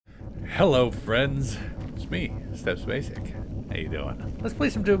Hello, friends. It's me, StepsBasic. How you doing? Let's play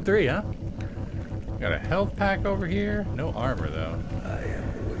some Doom 3, huh? Got a health pack over here. No armor, though. I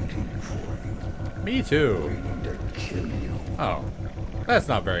am waiting for you. Me too. Waiting to kill you. Oh, that's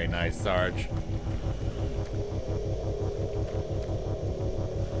not very nice, Sarge.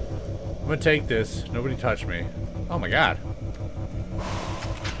 I'm gonna take this. Nobody touch me. Oh my god.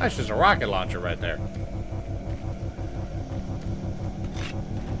 That's just a rocket launcher right there.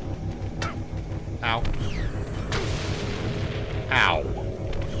 Ow. Ow.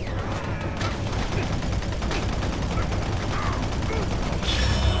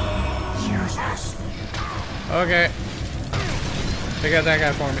 Okay. Take out that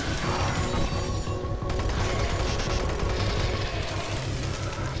guy for me.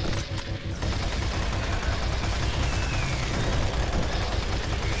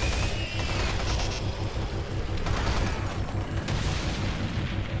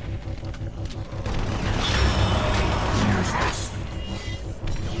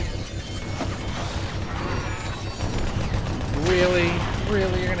 Really?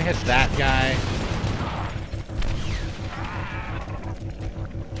 Really? You're gonna hit that guy?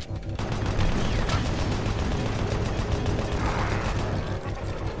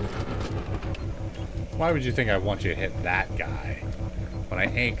 Why would you think I want you to hit that guy when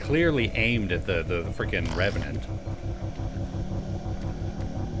I clearly aimed at the freaking Revenant?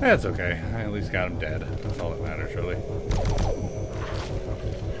 That's okay. I at least got him dead. That's all that matters, really.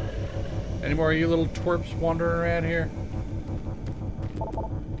 Any more of you little twerps wandering around here?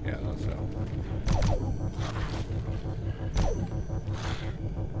 Yeah, that's so.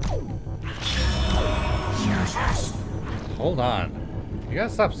 Hold on. You gotta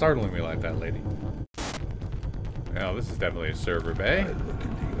stop startling me like that, lady. Oh, this is definitely a server bay. I look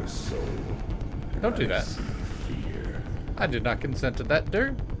into your soul. Don't do that. Fear. I did not consent to that,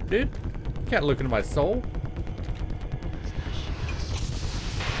 dude. You can't look into my soul.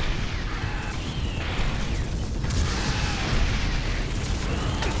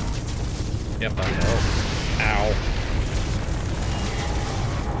 Yep, I know. Ow.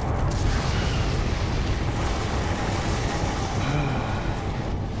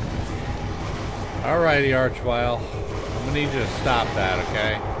 Alrighty, Archvile. I'm gonna need you to stop that,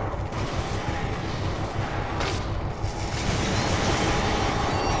 okay?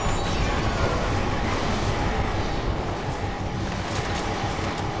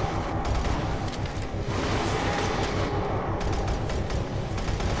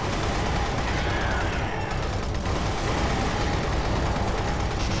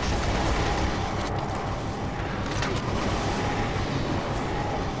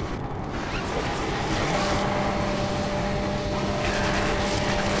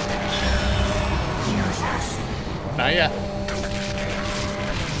 Not yet.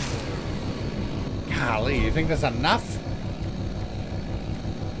 Golly, you think that's enough?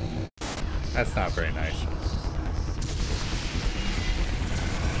 That's not very nice.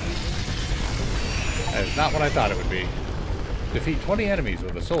 That is not what I thought it would be. Defeat 20 enemies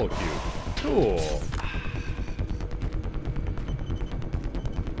with a soul cube. Cool.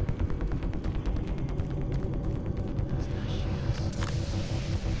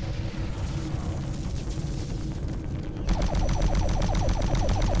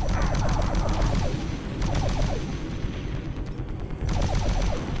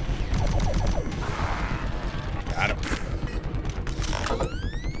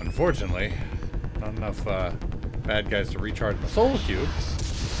 Unfortunately, not enough bad guys to recharge my soul cube.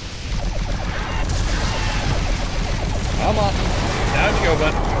 Come on. Down you go,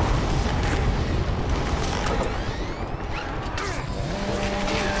 bud.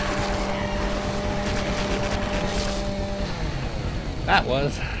 That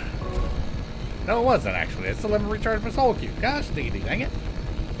was. No, it wasn't actually. I still haven't recharged my soul cube. Gosh, diggity, dang it.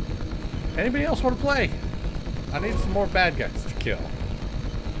 Anybody else want to play? I need some more bad guys to kill.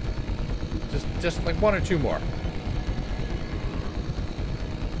 Just like one or two more.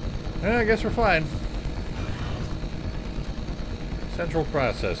 I guess we're fine. Central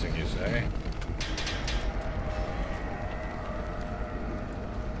processing, you say?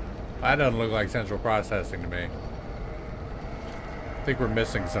 That doesn't look like central processing to me. I think we're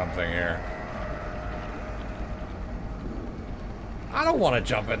missing something here. I don't want to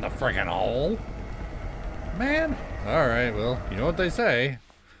jump in the friggin' hole. Man. Alright, well, you know what they say.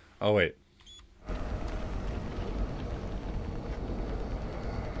 Oh, wait.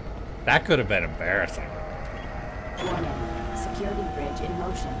 That could have been embarrassing. Warning. Security bridge in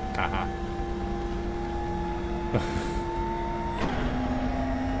motion. Haha.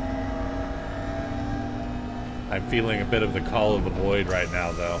 I'm feeling a bit of the call of the void right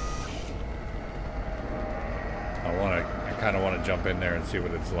now, though. I kind of want to jump in there and see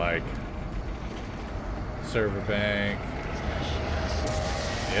what it's like. Server bank.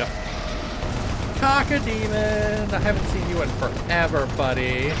 Yep. Cockademon! I haven't seen you in forever,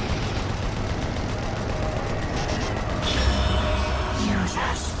 buddy.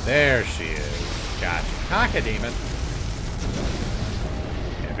 There she is. Gotcha. Cockademon.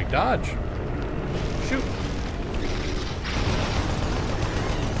 Epic dodge. Shoot.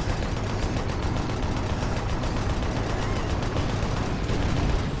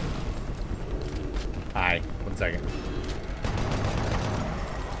 Hi. 1 second.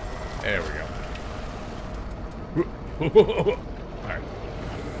 There we go. Alright.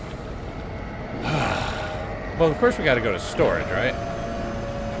 Well, of course we gotta go to storage, right?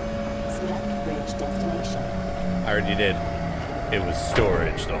 Select bridge destination. I already did. It was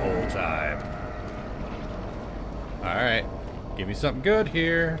storage the whole time. Alright. Give me something good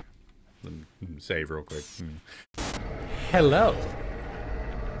here. Let me save real quick. Hello.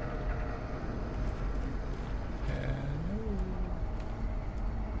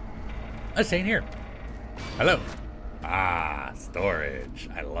 I stay in here. Hello. Ah, storage.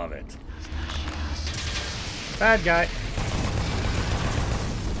 I love it. Bad guy.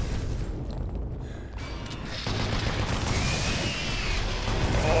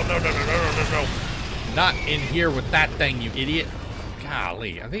 Oh, no. Not in here with that thing, you idiot.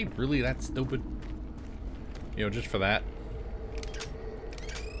 Golly, are they really that stupid? You know, just for that.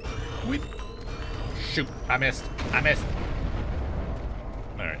 Weep. Shoot, I missed.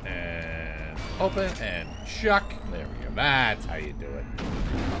 Alright, and open and chuck. There we go. That's how you do it.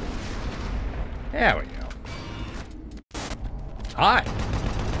 There we go. Hi.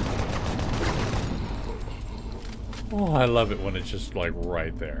 Oh, I love it when it's just like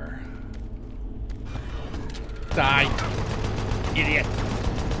right there. Die, idiot.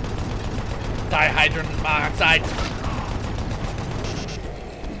 Dihydrogen monoxide.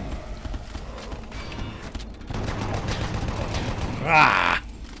 Ah.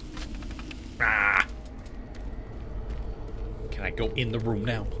 Ah. Can I go in the room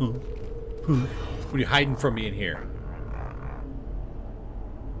now? Huh? What are you hiding from me in here?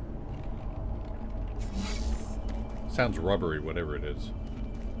 Sounds rubbery, whatever it is.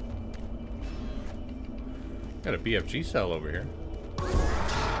 Got a BFG cell over here.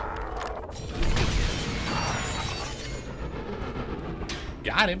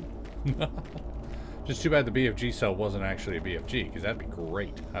 Got him. Just too bad the BFG cell wasn't actually a BFG, because that'd be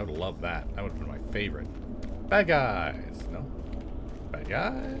great. I would love that. That would have been my favorite. Bad guys. No? Bad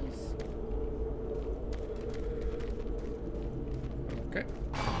guys? Okay.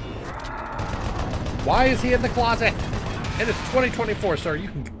 Why is he in the closet? It is 2024, sir. You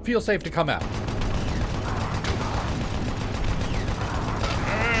can feel safe to come out.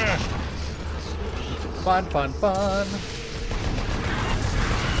 Fun, fun, fun.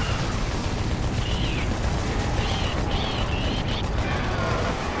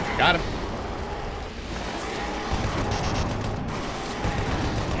 Got him.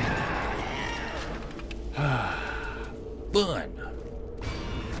 Fun.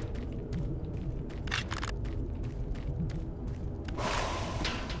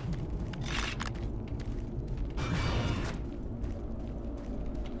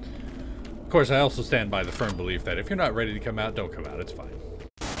 Of course, I also stand by the firm belief that if you're not ready to come out, don't come out. It's fine.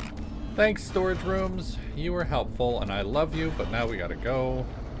 Thanks, storage rooms. You were helpful, and I love you, but now we gotta go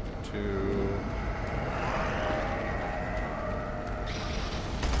to...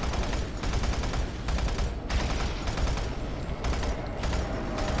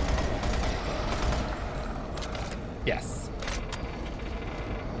 Yes.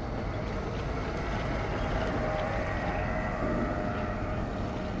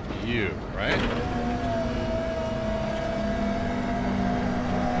 You, right?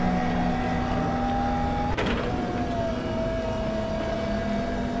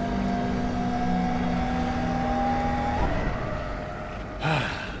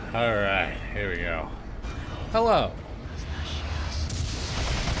 All right, here we go. Hello.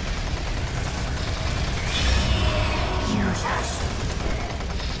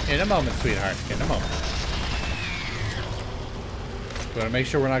 In a moment, sweetheart. In a moment. We want to make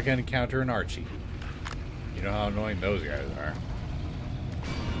sure we're not going to encounter an Archie. You know how annoying those guys are.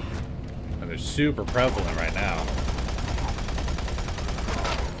 And they're super prevalent right now.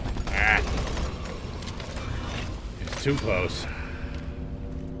 Ah. It's too close.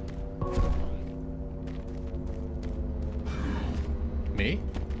 Me?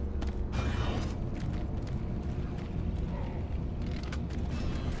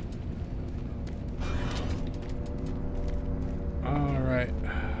 All right.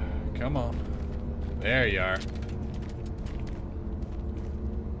 Come on. There you are.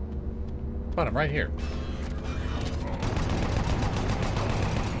 button. I'm right here.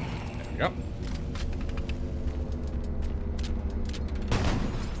 There we go.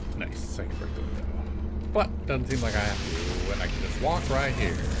 Nice. I can break the window. But doesn't seem like I have to, and I can just walk right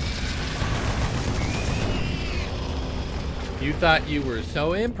here. You thought you were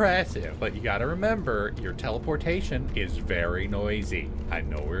so impressive, but you gotta remember, your teleportation is very noisy. I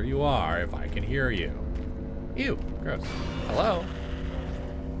know where you are if I can hear you. Ew, gross. Hello?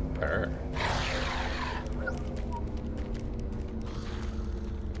 Purr.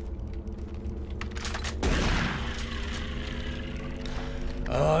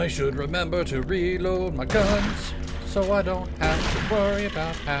 I should remember to reload my guns, so I don't have to worry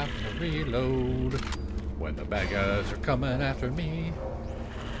about having to reload when the bad guys are coming after me.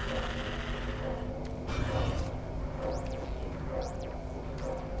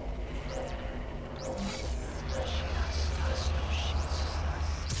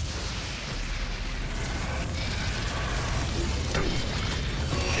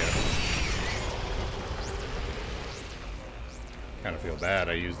 Kind of feel bad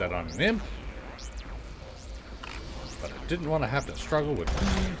I used that on an imp, but I didn't want to have to struggle with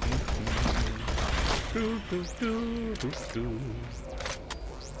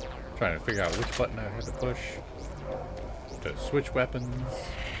trying to figure out which button I had to push to switch weapons.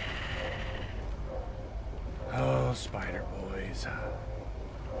 Oh, spider boys.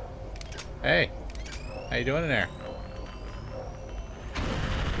 Hey, how you doing in there?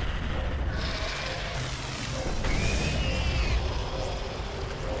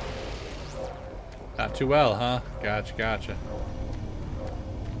 Not too well, huh? Gotcha, gotcha.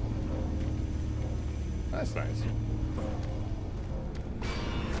 That's nice.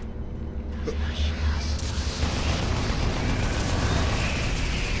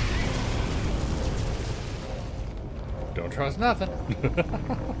 Don't trust nothing.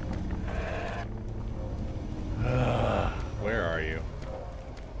 Where are you?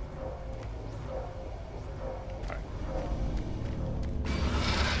 Right.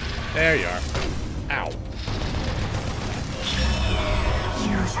 There you are. Ow.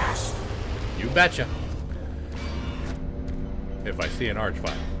 You betcha. If I see an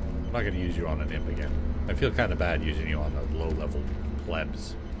archvile, I'm not going to use you on an imp again. I feel kind of bad using you on the low-level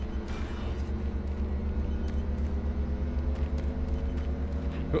plebs.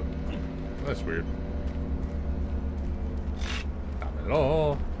 Oh, that's weird. Not at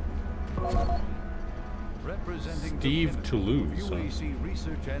all. Representing Steve Toulouse. UAC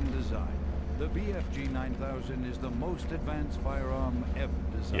Research and Design. The BFG 9000 is the most advanced firearm ever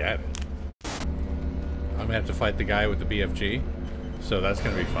designed. Yeah, it is. I'm gonna have to fight the guy with the BFG, so that's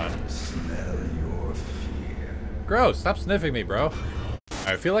gonna be fun. Smell your fear. Gross! Stop sniffing me, bro.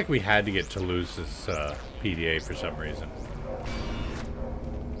 I feel like we had to get Toulouse's PDA for some reason.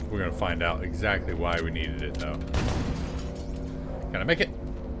 We're gonna find out exactly why we needed it, though. Can I make it?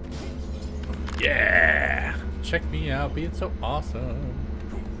 Yeah! Check me out, being so awesome.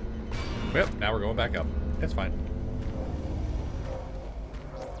 Yep, now we're going back up. It's fine.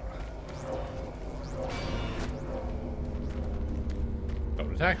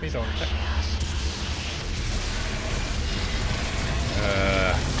 Don't attack me, don't attack me.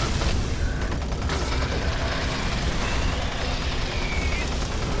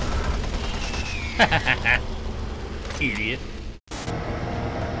 Idiot.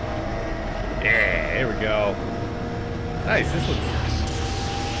 Yeah, here we go. Nice, this looks...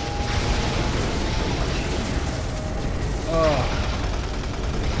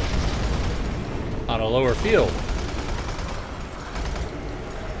 on a lower field.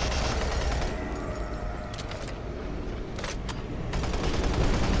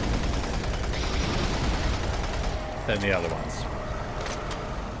 Than the other ones.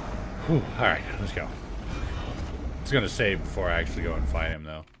 Whew, alright, let's go. It's gonna save before I actually go and fight him,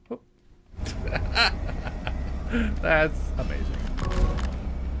 though. That's amazing.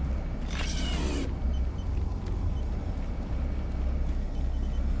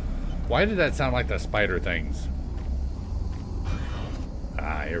 Why did that sound like the spider things?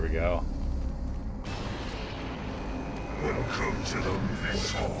 Ah, here we go. Welcome to the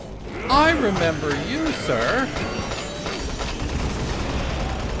mess hall. I remember you, sir.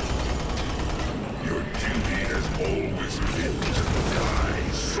 Your duty has always been to die,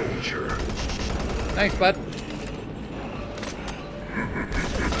 soldier. Thanks, bud.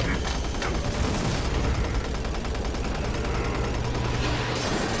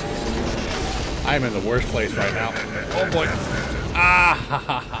 I'm in the worst place right now. Oh boy.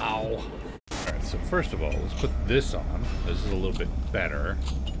 Ah, ow. Alright, so first of all, let's put this on. This is a little bit better.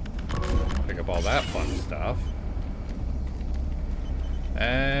 Pick up all that fun stuff.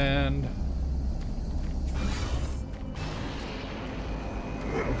 And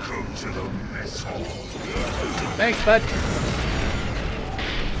Welcome to the mess hall. Thanks, bud.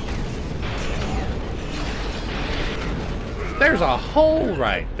 There's a hole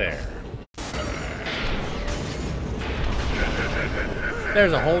right there.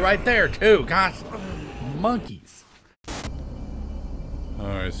 There's a hole right there, too. Gosh, monkeys.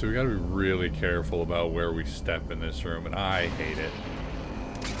 Alright, so we gotta be really careful about where we step in this room, and I hate it.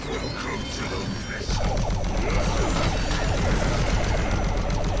 Welcome to the mess hall.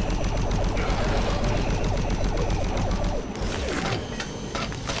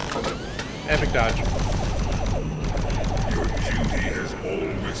 Epic dodge. Your duty has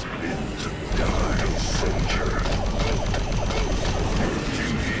always been to die, soldier. Your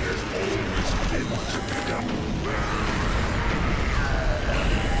duty has always been to die.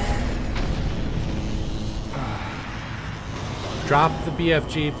 Drop the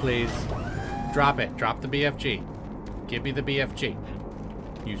BFG, please. Drop it. Drop the BFG. Give me the BFG.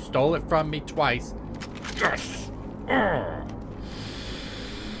 You stole it from me twice. Yes!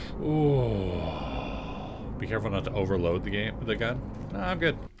 Ooh. Be careful not to overload the gun. No, I'm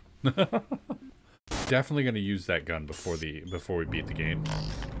good. Definitely gonna use that gun before we beat the game.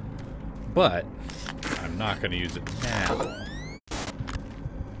 But I'm not gonna use it now.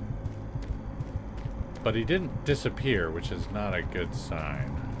 But he didn't disappear, which is not a good sign.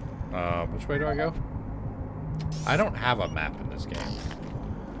 Which way do I go? I don't have a map in this game.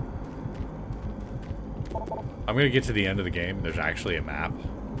 I'm gonna get to the end of the game and there's actually a map.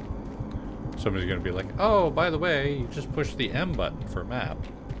 Somebody's gonna be like, oh, by the way, you just push the M button for map.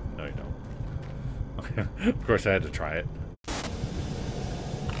 No, you don't. Of course I had to try it.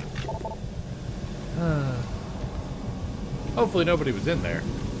 Hopefully nobody was in there.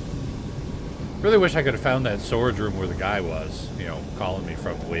 Really wish I could have found that storage room where the guy was, you know, calling me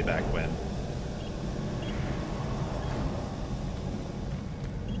from way back when.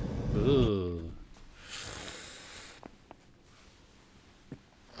 Ugh.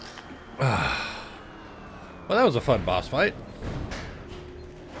 Well, that was a fun boss fight.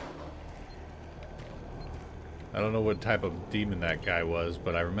 I don't know what type of demon that guy was,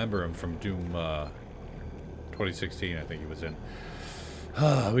 but I remember him from Doom 2016, I think he was in.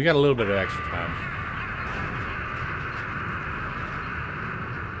 We got a little bit of extra time.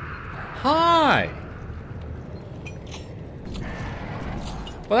 Hi!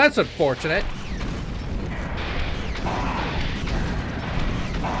 Well, that's unfortunate.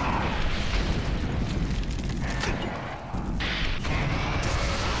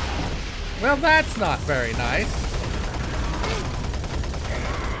 Well, that's not very nice.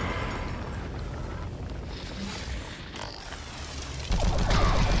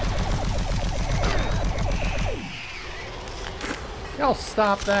 Y'all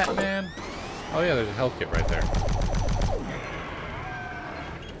stop that, man. Oh yeah, there's a health kit right there.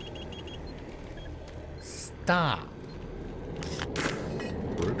 Stop.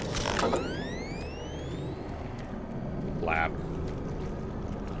 Lab.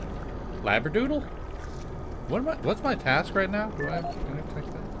 Labradoodle? What's my task right now? Can I take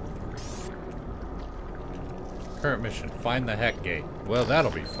that? Current mission, find the heck gate. Well,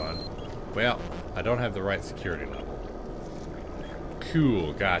 that'll be fun. Well, I don't have the right security level.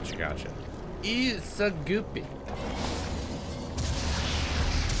 Cool, gotcha. It's a goopy.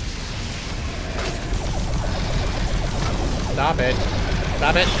 Stop it.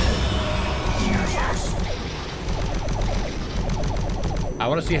 Stop it. I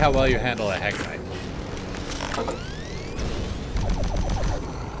want to see how well you handle a heck knight.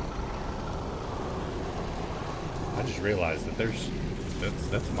 I just realized that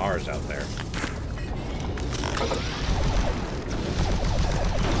that's Mars out there.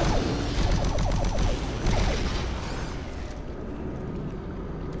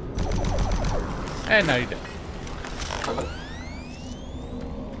 And now you're dead.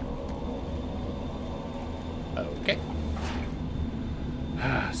 Okay.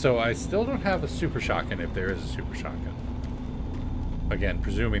 So I still don't have a super shotgun if there is a super shotgun. Again,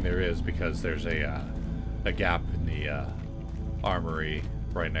 presuming there is because there's a gap in the armory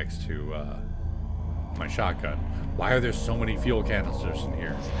right next to my shotgun. Why are there so many fuel canisters in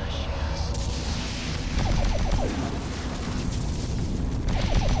here?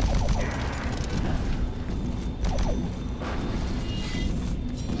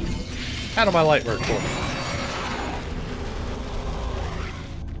 How do my light work for me?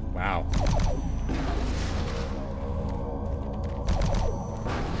 Wow.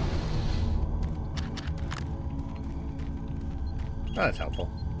 Oh, that's helpful.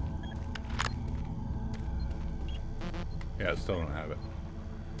 Yeah, I still don't have it.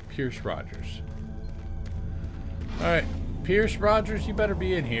 Pierce Rogers. Alright. Pierce Rogers, you better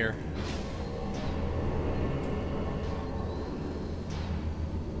be in here.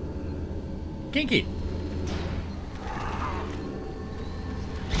 Kinky.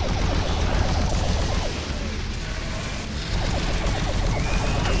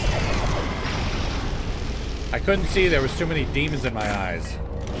 I couldn't see, there was too many demons in my eyes.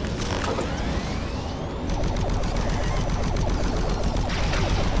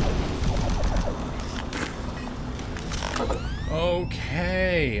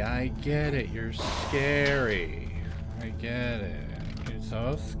 Okay, I get it. You're scary. I get it. You're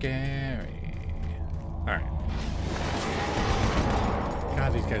so scary. Alright.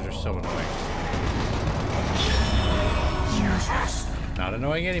 God, these guys are so annoying. Not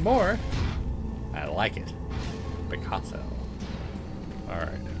annoying anymore. I like it. Picasso.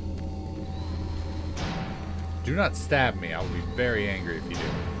 Alright. Do not stab me. I will be very angry if you do.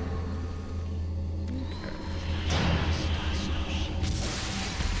 Okay.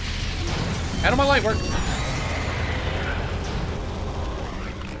 Animal light work.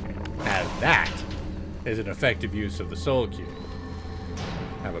 Now that is an effective use of the soul cube.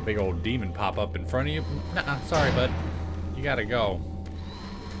 Have a big old demon pop up in front of you. Nuh-uh, sorry, bud. You gotta go.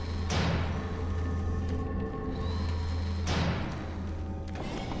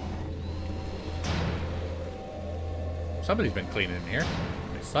 Somebody's been cleaning in here.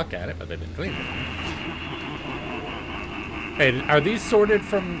 They suck at it, but they've been cleaning. Hey, are these sorted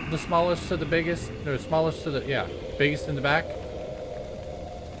from the smallest to the biggest? Or smallest to the, yeah, biggest in the back?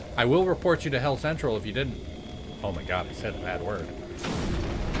 I will report you to Hell Central if you didn't. Oh my god, I said a bad word.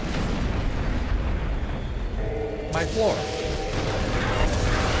 My floor.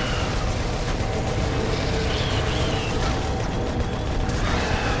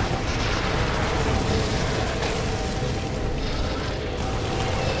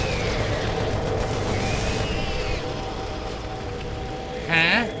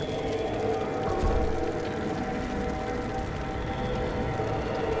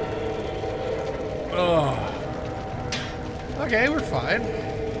 Okay, we're fine.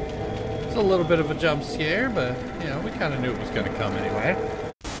 It's a little bit of a jump scare, but, you know, we kind of knew it was going to come anyway.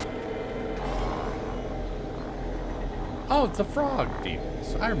 Oh, it's the frog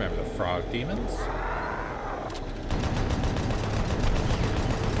demons. I remember the frog demons.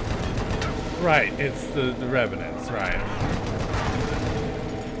 Right, it's the revenants, right.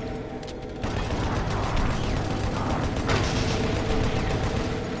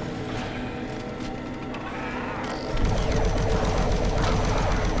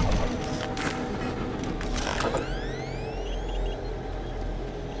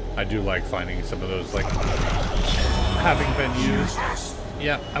 I do like finding some of those, like, having been used.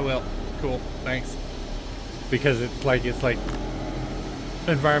 Yeah, I will. Cool, thanks. Because it's like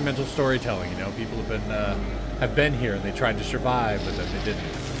environmental storytelling, you know. People have been here and they tried to survive, but then they didn't.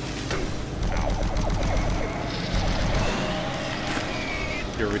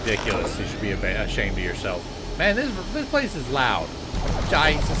 You're ridiculous. You should be ashamed of yourself. Man, this place is loud.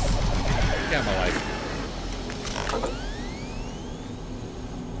 Jesus. Get out of my life.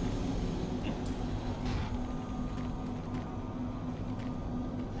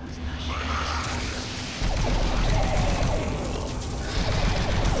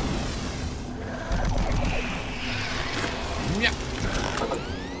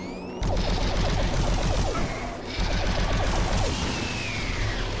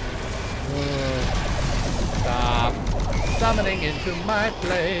 Summoning into my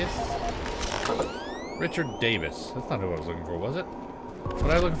place. Richard Davis. That's not who I was looking for, was it? Was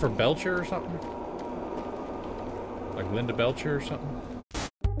I looking for Belcher or something? Like Linda Belcher or something?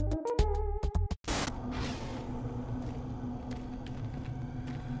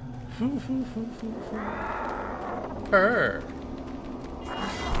 Purr.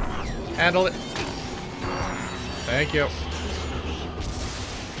 Handle it. Thank you.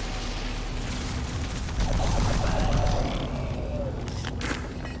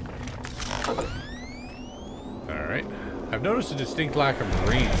 Alright. I've noticed a distinct lack of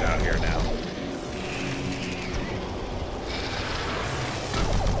Marines out here now.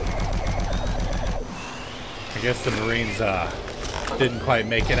 I guess the Marines didn't quite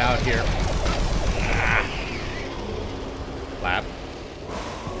make it out here. Lab.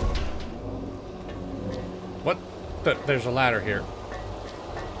 What? There's a ladder here.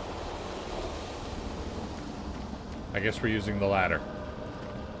 I guess we're using the ladder.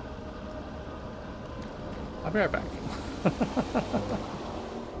 I'll be right back.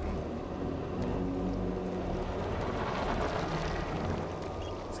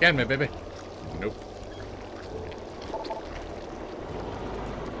 Scan me, baby. Nope.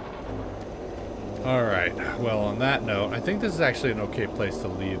 Alright, well, on that note, I think this is actually an okay place to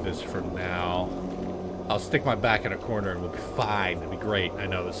leave this for now. I'll stick my back in a corner and we'll be fine. It'll be great. I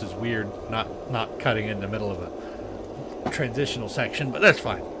know this is weird, not cutting in the middle of a transitional section, but that's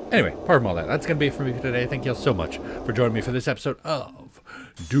fine. Anyway, pardon all that. That's going to be it for me today. Thank you all so much for joining me for this episode of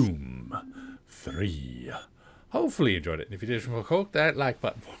Doom 3. Hopefully you enjoyed it. And if you did, click that like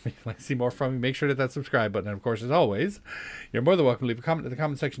button for me. If you'd like to see more from me, make sure to hit that subscribe button. And of course, as always, you're more than welcome to leave a comment in the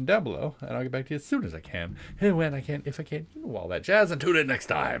comment section down below, and I'll get back to you as soon as I can, and when I can, if I can, you know, all that jazz. And tune in next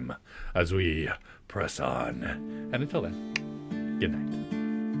time as we press on. And until then, good night.